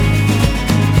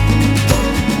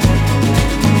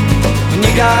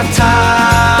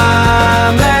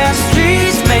timeless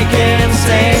streets making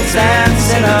saints and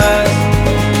sinners.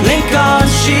 Lincoln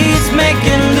sheets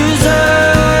making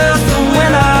losers from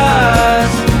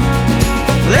winners.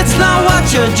 Let's not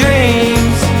what your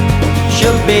dreams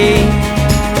should be.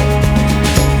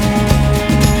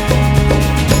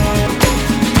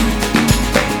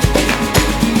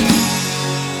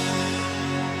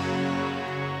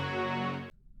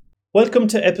 Welcome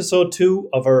to episode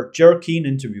 2 of our Jerkeen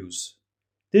interviews.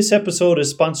 This episode is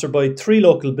sponsored by 3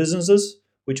 local businesses,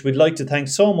 which we'd like to thank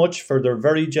so much for their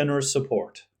very generous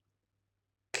support.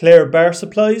 Clare Bar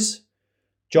Supplies,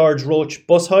 George Roach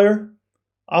Bus Hire,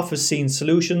 Office Scene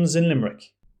Solutions in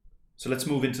Limerick. So let's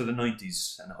move into the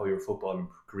 90s and how your football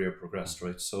career progressed,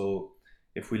 right? So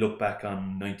if we look back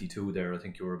on 92 there, I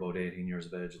think you were about 18 years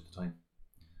of age at the time.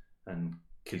 And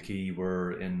Kilkee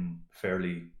were in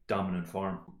fairly dominant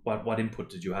form. What input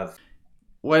did you have?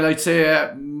 Well, I'd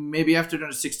say maybe after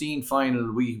the 16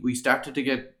 final, we started to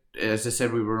get, as I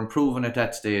said, we were improving at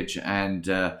that stage, and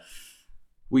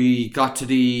we got to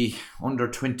the under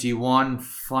 21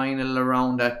 final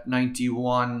around at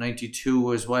 91,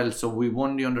 92 as well. So we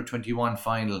won the under 21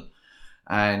 final,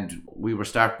 and we were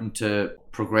starting to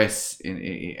progress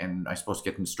in I suppose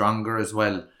getting stronger as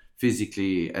well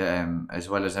physically, as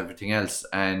well as everything else.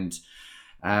 And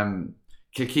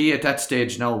Kilkee at that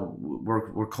stage now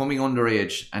were coming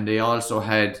underage, and they also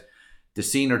had the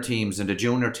senior teams and the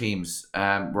junior teams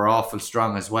were awful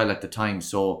strong as well at the time.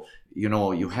 So you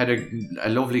know, you had a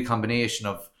lovely combination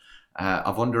of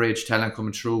underage talent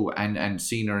coming through and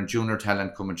senior and junior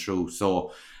talent coming through.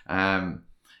 So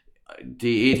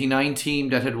the 89 team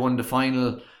that had won the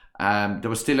final, there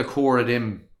was still a core of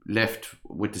them left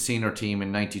with the senior team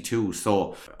in 92.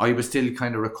 So I was still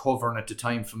kind of recovering at the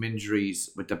time from injuries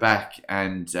with the back,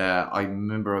 and I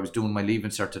remember I was doing my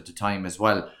leaving cert at the time as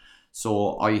well.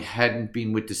 So I hadn't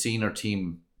been with the senior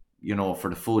team, you know, for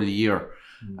the full year.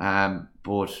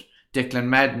 But Declan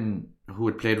Madden, who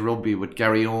had played rugby with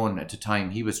Gary Owen at the time,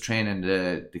 he was training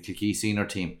the Kilkee senior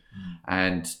team,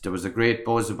 and there was a great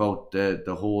buzz about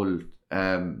the whole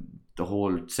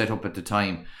setup at the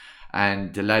time,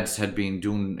 and the lads had been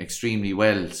doing extremely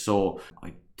well. So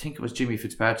I think it was Jimmy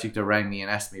Fitzpatrick that rang me and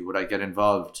asked me would I get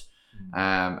involved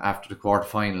after the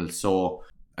quarterfinal. So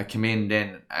I came in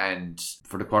then, and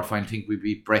for the quarterfinal I think we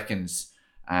beat Breckens,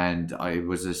 and I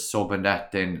was a sub in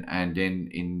that then, and then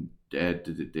in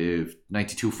the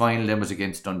 92 final then was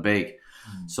against Dunbeg.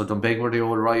 So Dunbeg were the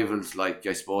old rivals, like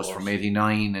I suppose from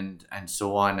 89 and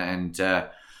so on, and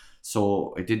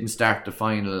so I didn't start the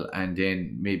final, and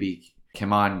then maybe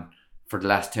came on for the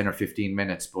last 10 or 15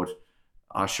 minutes, but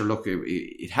sure, look,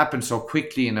 it happened so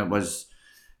quickly, and it was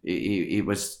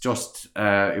just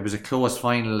it was a close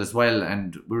final as well,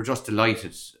 and we were just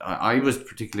delighted. I was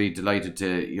particularly delighted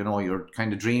to, you know, your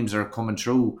kind of dreams are coming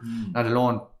true, not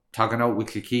alone talking out with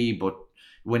Kilkee, but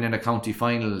winning a county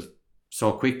final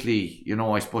so quickly. You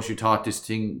know, I suppose you thought this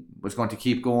thing was going to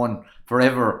keep going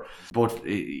forever, but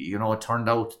you know, it turned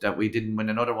out that we didn't win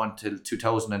another one till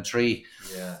 2003.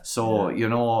 So you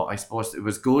know, I suppose it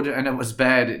was good and it was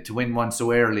bad to win one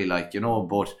so early, like, you know,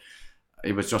 but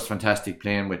it was just fantastic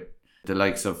playing with the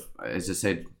likes of, as I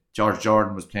said, George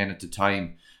Jordan was playing at the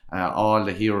time, all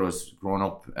the heroes growing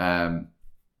up,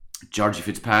 Georgie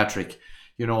Fitzpatrick,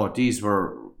 you know, these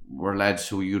were lads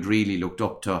who you'd really looked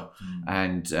up to.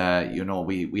 And you know,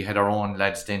 we had our own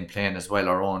lads then playing as well,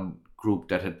 our own group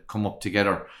that had come up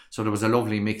together. So there was a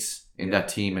lovely mix in that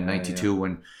team in 92,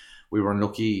 and we were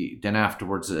unlucky then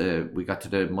afterwards. We got to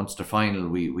the Munster final.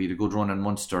 We had a good run in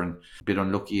Munster, and a bit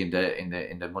unlucky in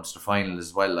the Munster final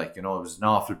as well. Like, you know, it was an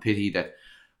awful pity that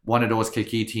one of those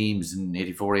Kilkee teams in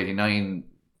 84, 89,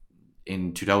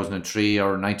 in 2003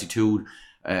 or 92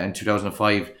 and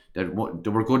 2005, that they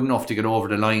were good enough to get over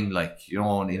the line, like, you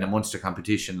know, in a Munster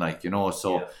competition, like, you know.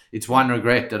 So it's one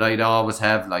regret that I'd always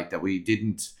have, like, that we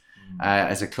didn't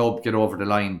as a club get over the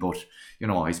line. But, you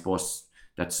know, I suppose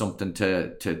that's something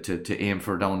to aim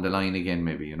for down the line again,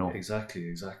 maybe, you know.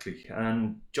 Exactly.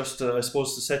 And just I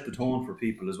suppose to set the tone for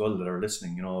people as well that are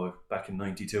listening, you know, back in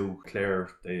 92, Clare,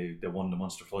 they won the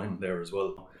Munster final there as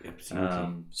well.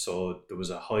 Absolutely. So there was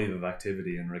a hive of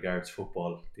activity in regards to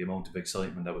football, the amount of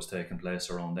excitement that was taking place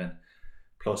around then.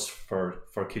 Plus for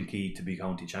Kilkee to be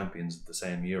county champions the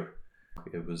same year,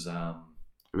 it was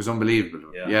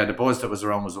unbelievable. Yeah, the buzz that was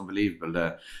around was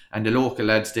unbelievable. And the local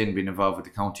lads then being involved with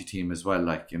the county team as well.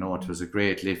 Like, you know, it was a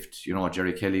great lift. You know,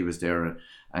 Jerry Kelly was there,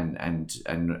 and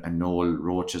Noel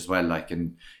Roach as well. Like,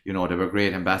 and you know, they were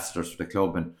great ambassadors for the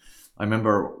club. And I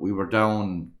remember we were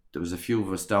down. There was a few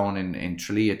of us down in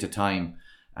Tralee at the time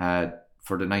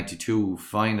for the 92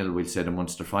 final. We'll say the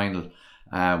Munster final.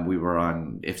 We were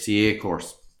on FCA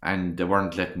course, and they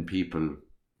weren't letting people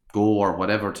go or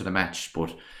whatever to the match.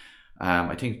 But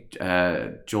I think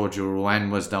Jojo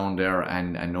Ruan was down there,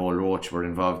 and Noel Roach were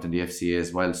involved in the FCA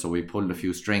as well. So we pulled a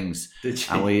few strings,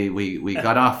 and we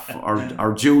got off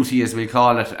our duty, as we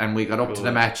call it, and we got up to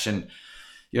the match. And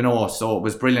so it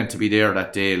was brilliant to be there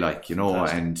that day,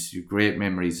 Fantastic. And great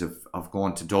memories of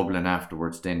going to Dublin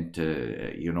afterwards, then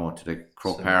to to the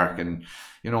Croke Park, and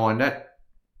and that.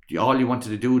 All you wanted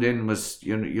to do then was,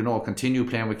 continue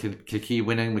playing with Kilkee,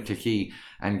 winning with Kilkee,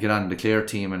 and get on the Clare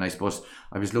team. And I suppose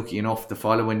I was lucky enough the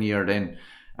following year then,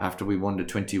 after we won the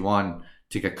 21,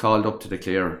 to get called up to the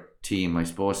Clare team. I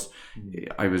suppose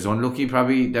I was unlucky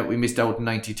probably that we missed out in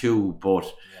 92,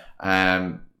 but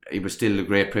it was still a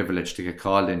great privilege to get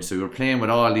called in. So you were playing with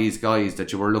all these guys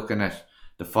that you were looking at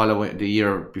the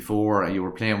year before, and you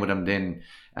were playing with them then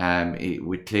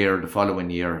with Clare the following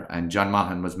year, and John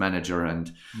Mahan was manager,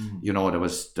 and there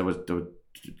was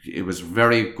it was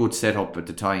very good setup at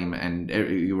the time, and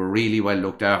you were really well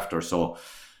looked after. So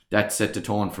that set the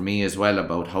tone for me as well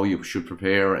about how you should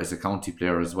prepare as a county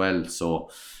player as well. So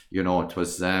it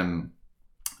was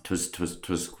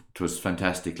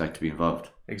fantastic, to be involved.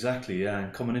 Exactly, yeah.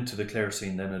 And coming into the Clare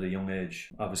scene then at a young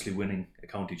age, obviously winning a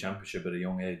county championship at a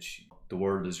young age, the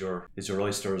world is your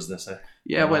oyster, as they say.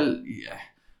 Yeah, well, yeah.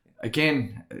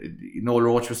 Again, Noel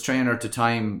Roach was trainer at the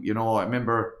time. I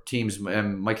remember teams.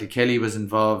 Michael Kelly was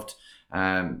involved.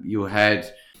 You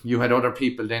had other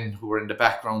people then who were in the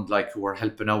background, who were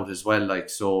helping out as well.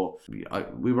 So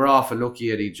we were awful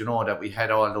lucky, Eddie, that we had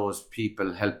all those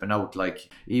people helping out.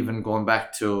 Even going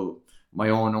back to my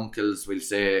own uncles, we'll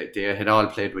say they had all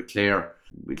played with Clare.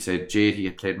 We'll say JT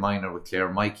had played minor with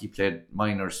Clare. Mikey played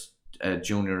minors,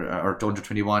 junior or under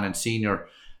 21 and senior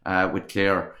with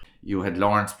Clare. You had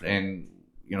Lawrence playing,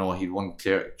 he'd won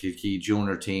Kilkee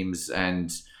junior teams,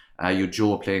 and you had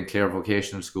Joe playing Clare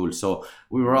Vocational School. So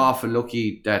we were awful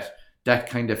lucky that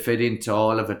kind of fed into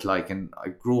all of it. And I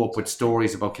grew up with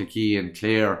stories about Kilkee and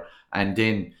Clare, and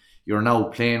then you're now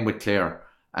playing with Clare.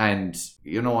 And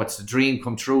it's a dream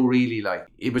come true, really.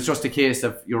 It was just a case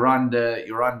of you're on the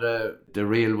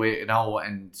railway now,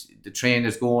 and the train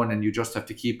is going, and you just have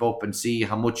to keep up and see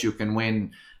how much you can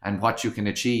win and what you can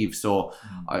achieve. So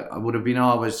I would have been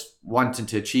always wanting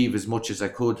to achieve as much as I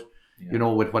could,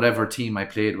 with whatever team I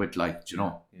played with, Yeah.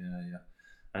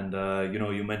 And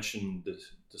you mentioned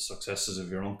the successes of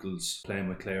your uncles playing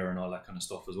with Clare and all that kind of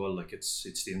stuff as well.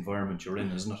 It's the environment you're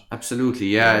in, isn't it? Absolutely,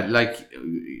 yeah.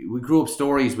 We grew up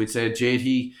stories. We'd say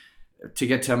JT, to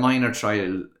get to a minor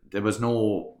trial, there was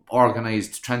no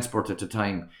organised transport at the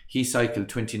time. He cycled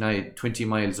 20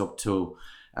 miles up to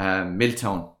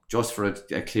Milltown just for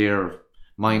a Clare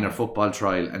minor football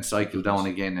trial, and cycled down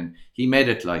again, and he made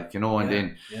it, and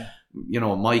then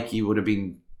Mikey would have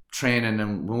been training,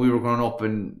 and when we were growing up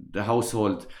in the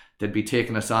household, they'd be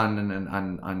taking us on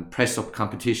and press up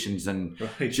competitions, and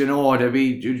they'd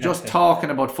be just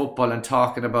talking about football and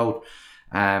talking about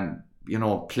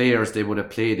players they would have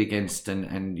played against,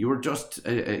 and you were just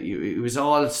it was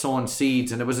all sowing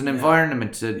seeds, and it was an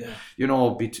environment that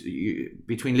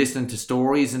between listening to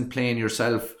stories and playing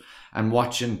yourself and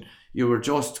watching, you were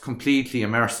just completely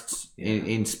immersed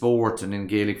in sport, and in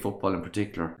Gaelic football in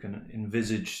particular. You can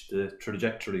envisage the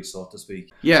trajectory, so to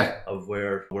speak, of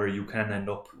where you can end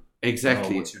up.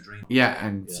 Exactly. What's your dream? Yeah,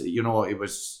 and it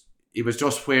was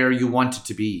just where you wanted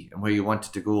to be and where you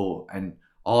wanted to go, and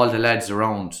all the lads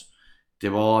around, they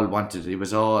all wanted. It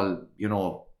was all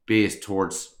based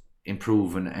towards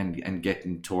improving and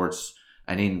getting towards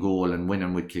an end goal and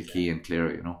winning with Kilkee and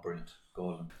Clare. Brilliant.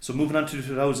 Golden. So moving on to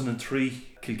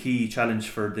 2003, Kilkee challenged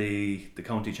for the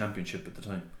county championship at the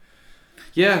time.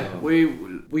 Yeah, we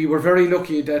were very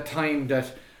lucky at that time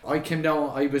that I came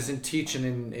down. I was in teaching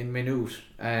in Maynooth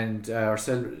and or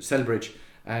Selbridge,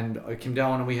 and I came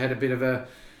down, and we had a bit of a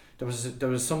there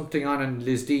was something on in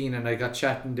Lisdene, and I got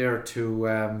chatting there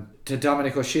to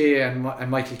Dominic O'Shea and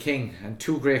Michael King, and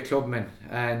two great clubmen,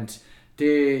 and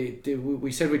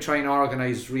we said we'd try and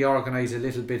reorganise a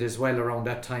little bit as well around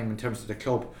that time in terms of the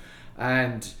club.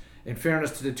 And in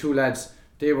fairness to the two lads,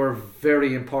 they were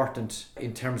very important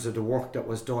in terms of the work that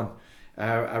was done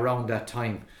around that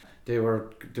time. They were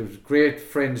great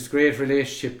friends, great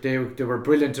relationship. They were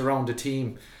brilliant around the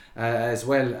team as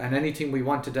well, and anything we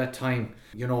wanted that time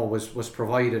was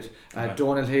provided.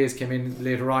 Donald Hayes came in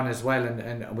later on as well,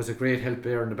 and was a great help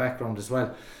there in the background as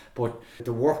well. But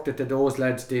the work that those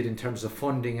lads did in terms of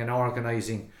funding and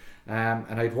organising, and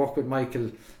I'd worked with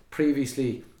Michael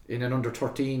previously in an under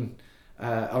 13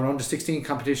 our under 16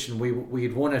 competition. We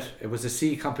had won it. It was a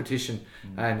C competition,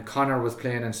 and Connor was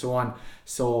playing and so on.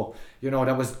 So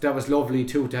that was lovely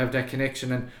too, to have that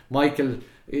connection. And Michael,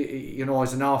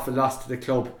 is an awful loss to the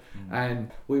club,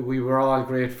 and we were all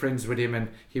great friends with him, and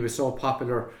he was so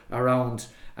popular around.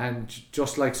 And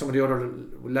just like some of the other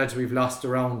lads we've lost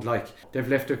around, like, they've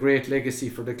left a great legacy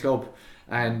for the club,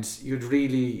 and you'd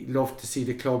really love to see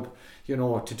the club,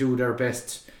 to do their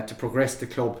best to progress the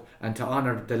club and to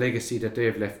honour the legacy that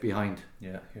they've left behind.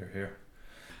 Yeah, here.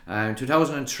 In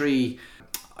 2003,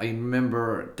 I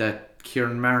remember that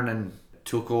Kieran Marnan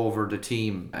took over the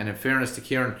team, and in fairness to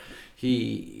Kieran,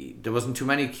 there wasn't too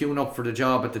many queuing up for the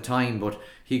job at the time, but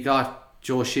he got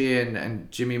Joe Shea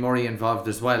and Jimmy Murray involved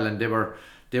as well, and they were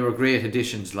great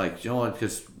additions,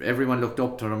 because everyone looked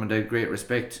up to them and they had great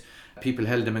respect. People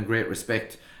held them in great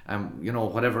respect.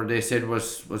 Whatever they said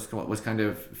was kind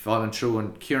of falling through,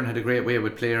 and Kieran had a great way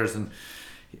with players and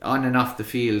on and off the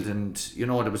field, and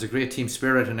there was a great team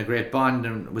spirit and a great bond,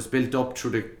 and it was built up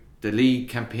through the league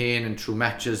campaign and through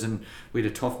matches, and we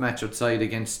had a tough match outside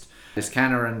against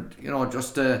Liscannor, and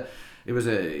it was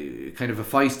a kind of a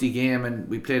feisty game, and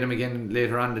we played them again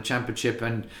later on in the championship,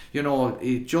 and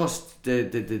it just the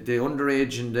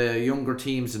underage and the younger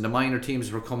teams and the minor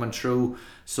teams were coming through,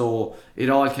 so it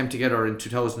all came together in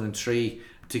 2003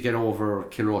 to get over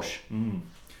Kilrush.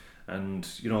 And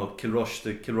Kilrush,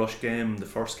 the Kilrush game, the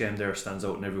first game there, stands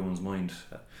out in everyone's mind,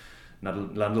 not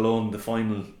alone the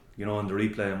final, and the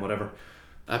replay and whatever.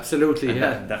 Absolutely. And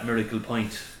yeah, that miracle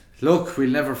point. Look, we'll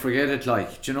never forget it.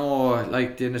 Like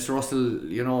Dennis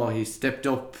Russell, he stepped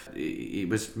up. He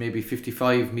was maybe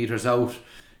 55 metres out.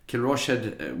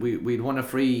 Kilrush we'd won a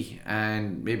free,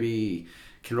 and maybe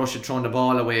Kilrush had thrown the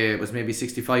ball away. It was maybe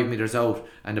 65 metres out,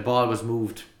 and the ball was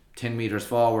moved 10 metres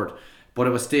forward. But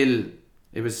it was definitely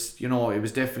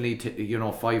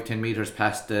 5-10 metres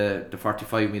past the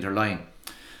 45 metre line.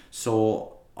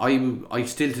 So I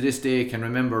still to this day can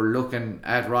remember looking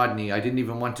at Rodney. I didn't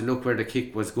even want to look where the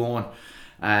kick was going,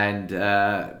 and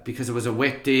because it was a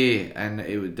wet day,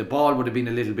 and the ball would have been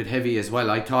a little bit heavy as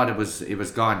well. I thought it was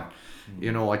gone.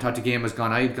 I thought the game was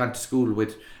gone. I had gone to school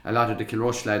with a lot of the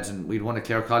Kilrush lads, and we'd won at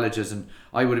Clare Colleges, and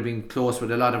I would have been close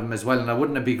with a lot of them as well, and I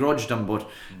wouldn't have begrudged them, but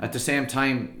at the same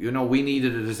time, we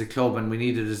needed it as a club and we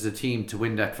needed it as a team to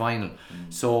win that final.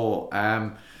 So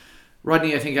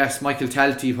Rodney, I think, asked Michael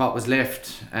Talty what was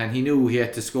left, and he knew he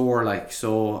had to score.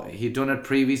 So he'd done it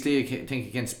previously, I think,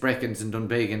 against Breckens and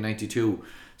Dunbeg in '92.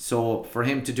 So for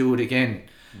him to do it again,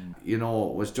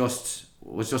 was just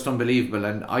unbelievable.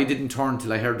 And I didn't turn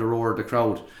till I heard the roar of the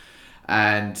crowd.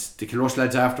 And the Kilrush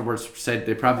lads afterwards said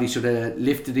they probably should have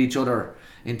lifted each other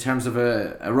in terms of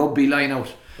a rugby line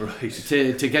out, right,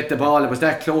 to get the ball. It was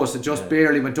that close; it just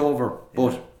barely went over,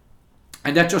 but.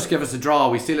 And that just gave us a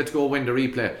draw. We still had to go win the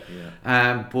replay,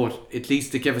 but at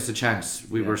least it gave us a chance.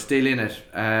 We were still in it,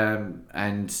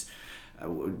 and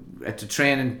at the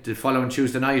training the following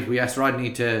Tuesday night, we asked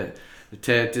Rodney to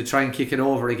try and kick it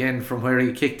over again from where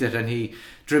he kicked it, and he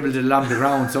dribbled it along the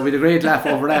ground. So we had a great laugh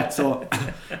over that. So,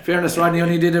 in fairness, Rodney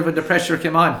only did it when the pressure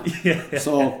came on.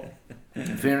 So,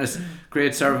 in fairness,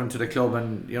 great servant to the club,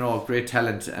 and great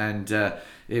talent, and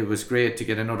it was great to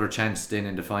get another chance then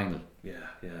in the final. Yeah.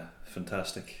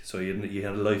 Fantastic. So you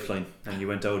had a lifeline, and you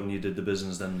went out and you did the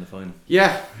business then in the final.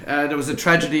 Yeah, there was a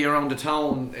tragedy around the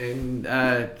town.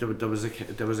 There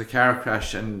was a car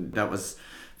crash, and that was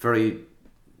very,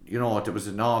 there was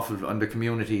an awful on the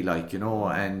community,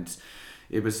 and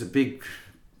it was a big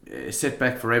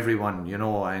setback for everyone,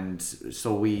 and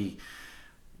so we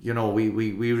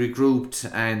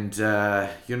regrouped, and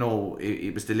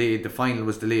it was delayed. The final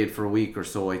was delayed for a week or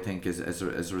so, I think, as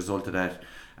a result of that,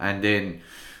 and then.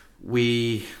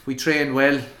 We trained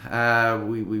well.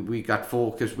 We got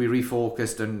focused. We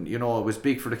refocused, and it was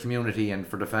big for the community and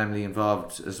for the family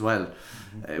involved as well.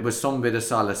 It was some bit of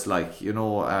solace,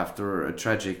 after a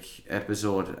tragic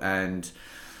episode, and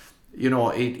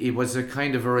it was a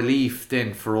kind of a relief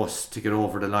then for us to get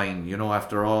over the line.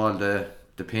 After all the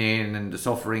pain and the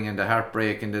suffering and the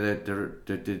heartbreak and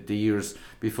the years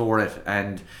before it,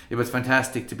 and it was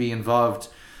fantastic to be involved.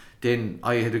 Then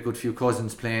I had a good few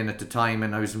cousins playing at the time,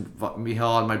 and I was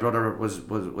Michal, my brother, was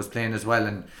playing as well,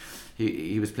 and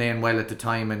he was playing well at the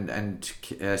time, and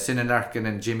Sinan Larkin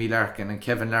and Jimmy Larkin and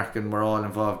Kevin Larkin were all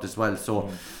involved as well. So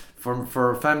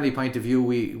for a family point of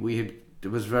view, it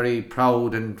was very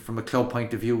proud, and from a club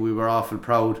point of view, we were awful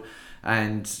proud,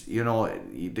 and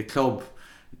the club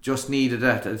just needed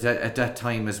that at that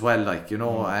time as well,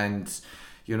 and.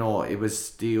 It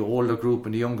was the older group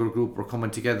and the younger group were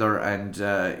coming together, and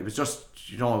it was just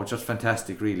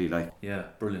fantastic, really. Yeah,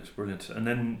 brilliant. And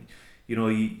then,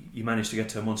 you managed to get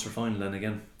to a Munster final then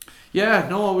again. Yeah,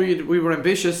 no, we were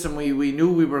ambitious, and we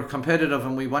knew we were competitive,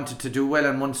 and we wanted to do well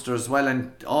in Munster as well,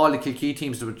 and all the Kilkee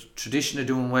teams that were traditionally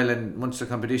doing well in Munster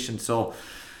competition. So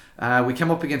we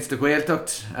came up against the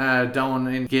Gaeltacht down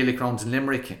in Gaelic grounds in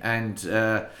Limerick, and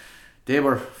they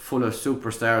were full of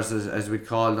superstars, as we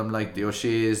call them, like the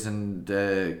O'Sheas and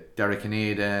Derek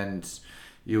Kinnead, and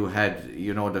you had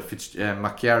the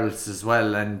McGarrels as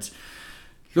well. And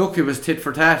look, it was tit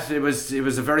for tat. It was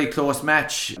a very close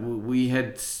match.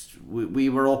 We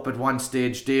were up at one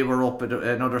stage, they were up at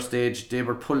another stage. They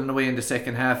were pulling away in the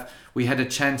second half. We had a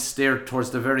chance there towards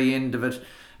the very end of it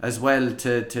as well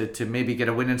to maybe get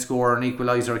a winning score or an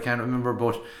equaliser, I can't remember,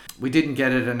 but we didn't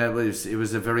get it, and it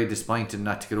was a very disappointing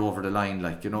not to get over the line,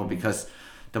 because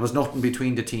there was nothing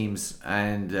between the teams,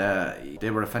 and they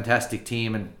were a fantastic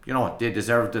team, and they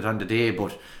deserved it on the day,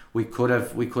 but we could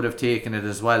have taken it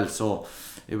as well. So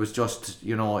it was just,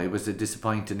 it was a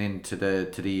disappointing end to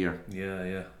the year.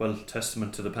 Yeah. Well,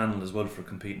 testament to the panel as well for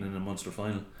competing in a Munster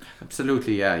final.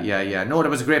 Absolutely, yeah. No,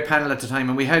 there was a great panel at the time,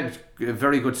 and we had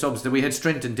very good subs. We had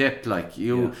strength and depth.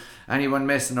 Anyone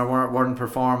missing or weren't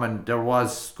performing, there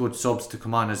was good subs to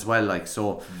come on as well.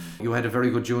 So you had a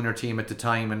very good junior team at the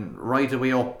time, and right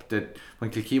away up, that when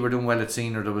Kilkee were doing well at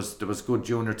senior, there was good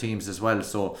junior teams as well.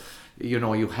 So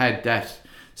you had that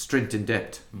strength and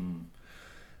depth.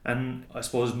 And I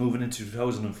suppose moving into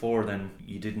 2004, then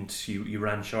you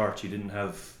ran short. You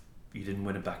didn't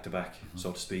win it back to back,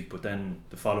 so to speak. But then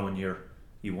the following year,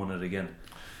 you won it again.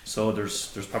 So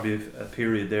there's probably a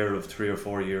period there of 3 or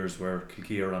 4 years where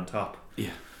Kilkee are on top.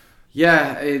 Yeah.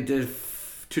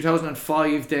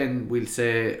 2005. Then we'll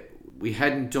say we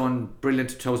hadn't done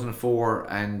brilliant 2004,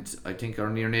 and I think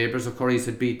our near neighbours of Curry's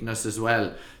had beaten us as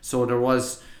well. So there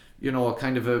was,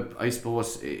 kind of I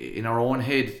suppose, in our own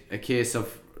head, a case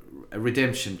of a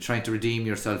redemption, trying to redeem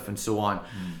yourself and so on.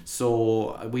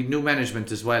 So we knew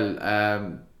management as well.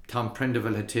 Tom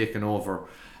Prendeville had taken over,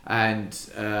 and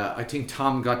I think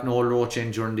Tom got Noel Roach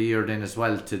in during the year then as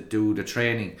well to do the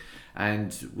training,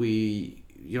 and we,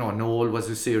 Noel was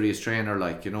a serious trainer.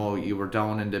 You were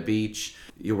down in the beach,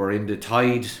 you were in the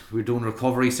tide, we were doing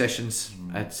recovery sessions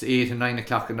at 8 and 9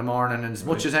 o'clock in the morning, and as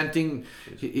much as anything,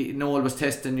 Noel was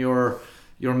testing your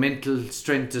mental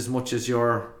strength as much as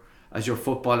your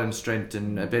footballing strength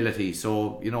and ability.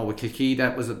 So with Kilkee,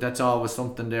 that's always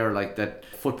something there, like that.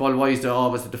 Football wise, they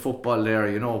always had the football there.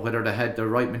 Whether they had the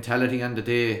right mentality on the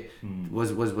day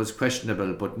was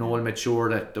questionable, but Noel made sure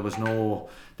that there was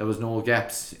no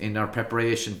gaps in our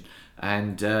preparation.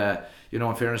 And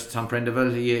in fairness to Tom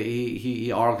Prendeville,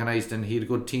 he organised, and he had a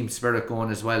good team spirit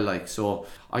going as well. So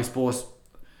I suppose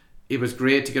it was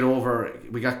great to get over.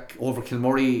 We got over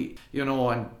Kilmurray,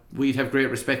 and we'd have great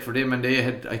respect for them, and they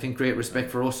had, I think, great respect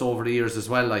for us over the years as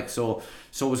well. So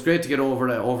it was great to get over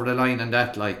the line and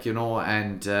that,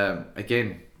 and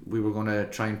again, we were going to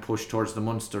try and push towards the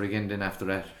Munster again then after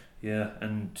that. Yeah,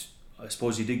 and I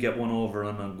suppose you did get one over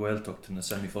on Gaeltacht in the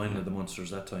semi-final of the Munsters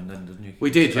that time then, didn't you?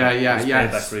 We did, yeah.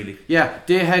 Payback, really. Yeah,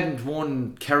 they hadn't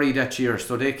won Kerry that year,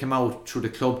 so they came out through the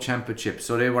club championship,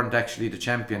 so they weren't actually the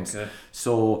champions. Okay.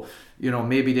 So,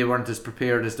 maybe they weren't as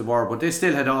prepared as they were, but they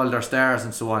still had all their stars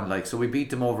and so on. So we beat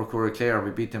them over Curraclare,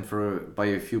 we beat them by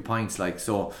a few points,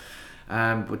 so.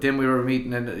 But then we were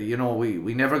meeting, and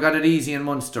we never got it easy in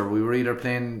Munster. We were either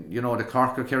playing the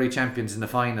Cork or Kerry champions in the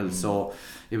final, so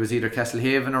it was either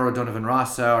Castlehaven or O'Donovan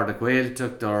Rossa or the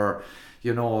Gaeltacht, or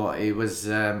it was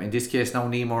in this case now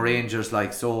Nemo Rangers,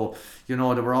 so they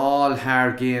were all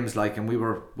hard games, and we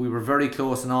were very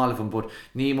close in all of them, but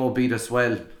Nemo beat us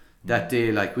well that day.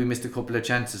 We missed a couple of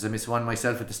chances. I missed one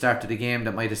myself at the start of the game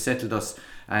that might have settled us,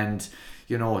 and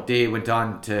they went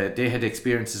on they had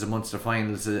experiences of Munster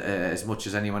finals as much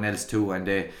as anyone else too, and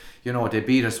they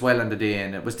beat us well on the day,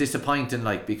 and it was disappointing,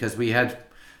 because we had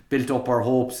built up our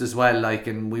hopes as well,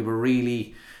 and we were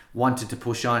really wanted to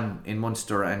push on in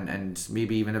Munster and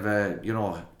maybe even have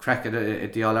a crack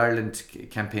at the All-Ireland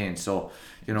campaign. So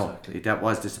exactly. That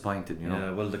was disappointing.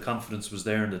 Yeah, well, the confidence was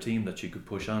there in the team that you could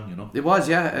push on. It was,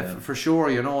 for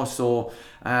sure. So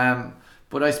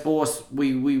but I suppose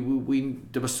we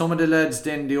there was some of the lads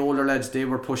then, the older lads, they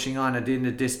were pushing on at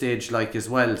this stage as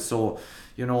well. So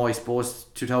I suppose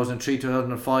 2003,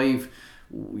 2005,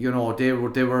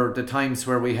 they were the times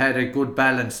where we had a good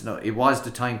balance. It was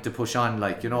the time to push on,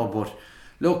 but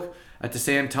look, at the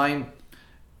same time,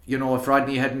 if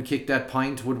Rodney hadn't kicked that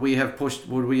point, would we have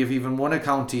even won a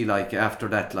county after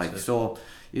that? So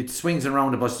it swings and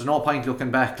roundabouts. There's no point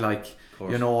looking back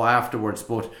afterwards,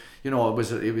 but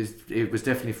it was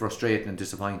definitely frustrating and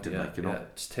disappointing. Yeah,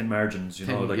 it's thin margins, you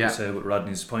say with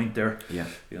Rodney's point there. Yeah,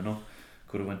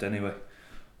 could have went anyway.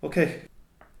 Okay.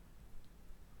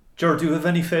 Ger, do you have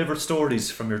any favourite stories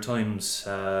from your times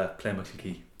playing with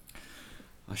Kilkee?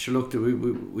 I sure looked.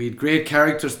 We had great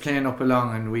characters playing up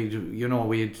along, and we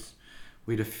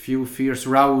had a few fierce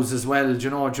rows as well,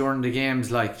 during the games,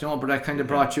 but that kind of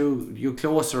brought you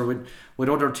closer with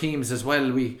other teams as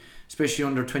well. We, especially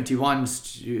under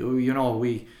 21s,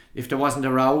 we, if there wasn't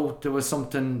a row, there was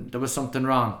something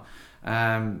wrong.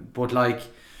 But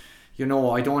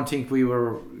I don't think we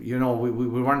were,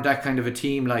 we weren't that kind of a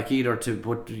team either.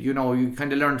 But you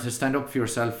kind of learn to stand up for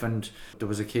yourself. And there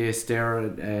was a case there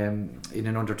in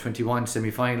an under 21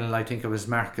 semi final. I think I was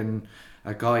marking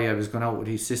a guy. I was going out with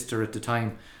his sister at the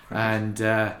time, and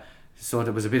so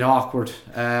it was a bit awkward.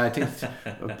 I think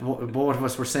both of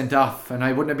us were sent off, and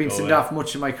I wouldn't have been sent off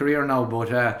much in my career now.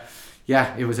 But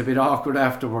it was a bit awkward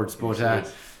afterwards. But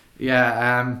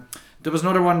there was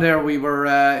another one there. We were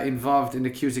involved in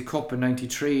the Cusack Cup in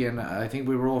 '93, and I think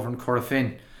we were over in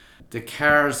Corofin. The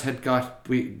cars had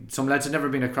some lads had never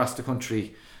been across the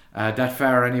country that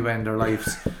far anyway in their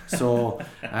lives. So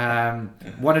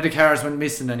one of the cars went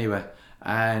missing anyway,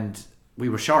 and we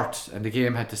were short, and the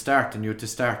game had to start, and you had to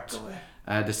start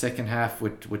the second half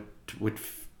with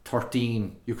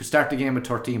 13. You could start the game with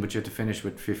 13, but you had to finish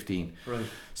with 15. Right.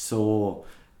 So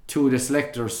two of the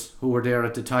selectors who were there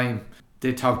at the time,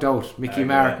 they talked out, Mickey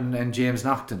Martin and James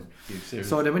Knockton.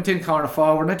 So they went in corner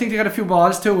forward, and I think they got a few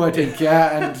balls too, I think,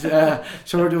 and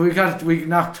so we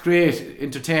knocked great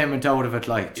entertainment out of it,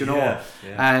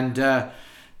 and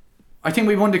I think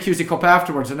we won the Cusack Cup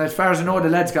afterwards, and as far as I know, the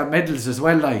lads got medals as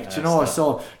well,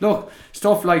 so look,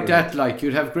 stuff like that,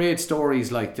 you'd have great stories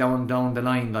down the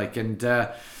line, and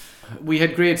we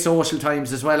had great social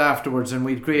times as well afterwards, and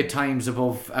we had great times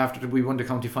after we won the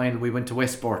county final. We went to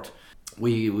Westport.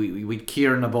 We'd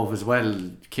Kieran above as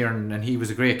well. Kieran, and he was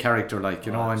a great character,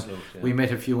 and we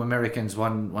met a few Americans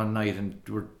one night, and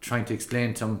we were trying to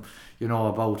explain to them,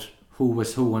 about who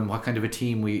was who and what kind of a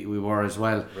team we were as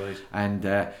well. Right. And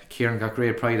Kieran got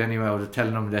great pride anyway out of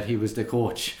telling them that he was the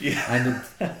coach. Yeah. And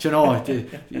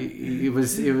it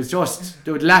was just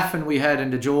the laughing we had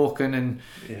and the joking, and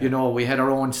we had our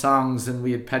own songs, and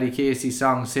we had Paddy Casey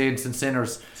songs, Saints and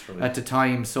Sinners, at the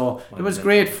time. So it was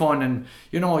great fun, and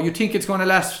you think it's going to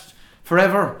last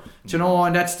forever,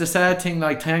 and that's the sad thing.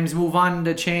 Times move on,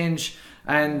 they change,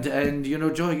 and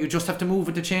you just have to move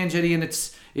with the change, Eddie, and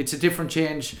it's a different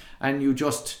change, and you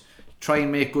just try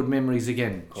and make good memories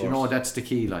again. That's the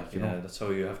key, that's how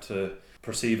you have to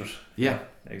perceive it. Yeah,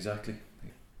 exactly.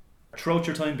 Throughout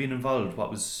your time being involved, what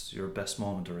was your best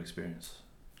moment or experience?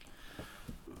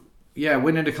 Yeah,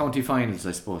 winning the county finals,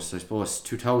 I suppose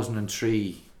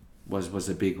 2003 was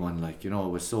a big one. It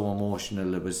was so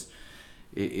emotional.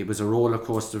 It was a roller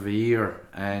coaster of a year,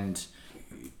 and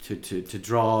to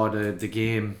draw the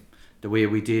game the way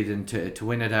we did, and to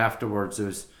win it afterwards, it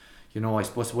was, I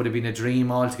suppose it would have been a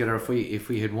dream altogether if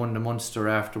we had won the Munster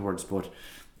afterwards. But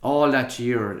all that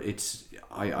year,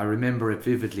 I remember it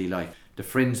vividly, the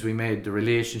friends we made, the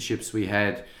relationships we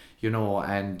had,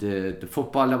 and the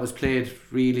football that was played,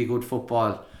 really good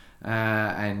football,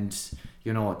 and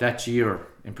that year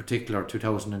in particular,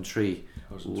 2003,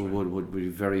 would be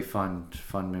very fond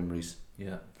memories.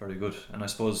 Yeah, very good. And I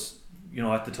suppose,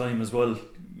 at the time as well,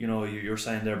 you're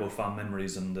saying there about fond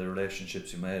memories and the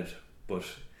relationships you made, but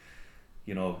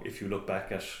if you look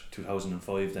back at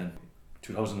 2005, then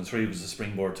 2003 was the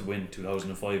springboard to win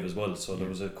 2005 as well, so there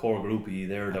was a core group of you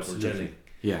there that were gelling.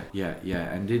 Yeah,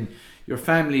 and then your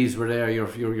families were there,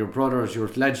 your brothers, your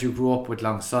lads you grew up with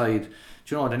alongside,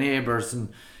 the neighbours,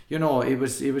 and it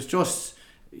was just,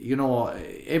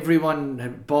 everyone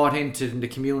had bought into the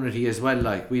community as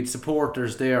well. We had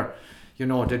supporters there,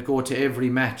 they'd go to every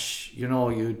match.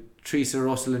 You Teresa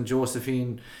Russell and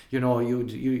Josephine, I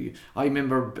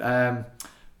remember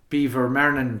Beaver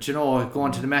Marnin,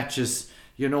 going to the matches,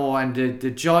 and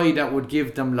the joy that would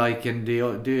give them, and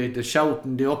the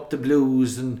shouting, the up the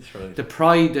blues, and the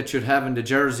pride that you'd have in the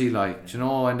jersey,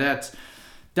 and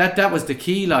that was the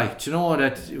key, that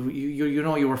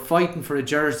you were fighting for a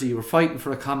jersey, you were fighting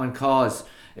for a common cause.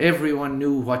 Everyone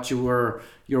knew what your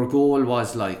goal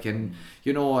was, and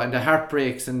and the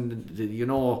heartbreaks, and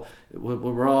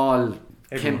we're all.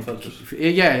 Everyone felt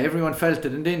it. Yeah, everyone felt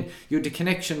it, and then you had the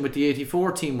connection with the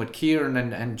 '84 team with Kieran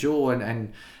and Joe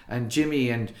and Jimmy,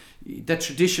 and that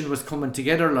tradition was coming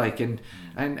together,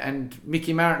 and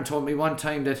Mickey Martin told me one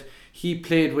time that he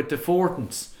played with the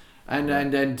Fortons, and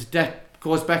that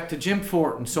goes back to Jim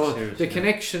Fortin. So Seriously, the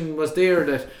connection was there,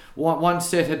 that one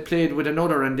set had played with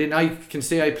another, and then I can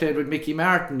say I played with Mickey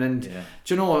Martin, and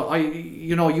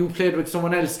you played with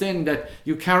someone else. Then that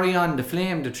you carry on the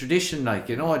flame, the tradition,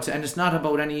 it's not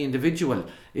about any individual.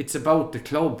 It's about the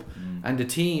club and the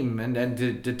team and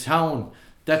the town.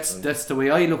 That's the way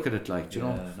I look at it,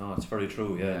 No, it's very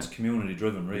true. Yeah, it's community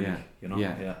driven, really.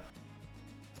 Yeah.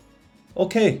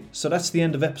 Okay, so that's the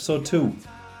end of episode 2.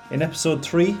 In episode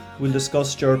 3, we'll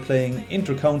discuss Ger playing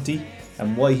inter-county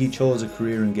and why he chose a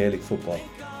career in Gaelic football.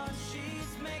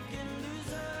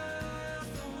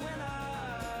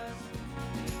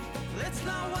 Let's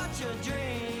not watch your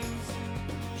dreams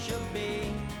should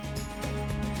be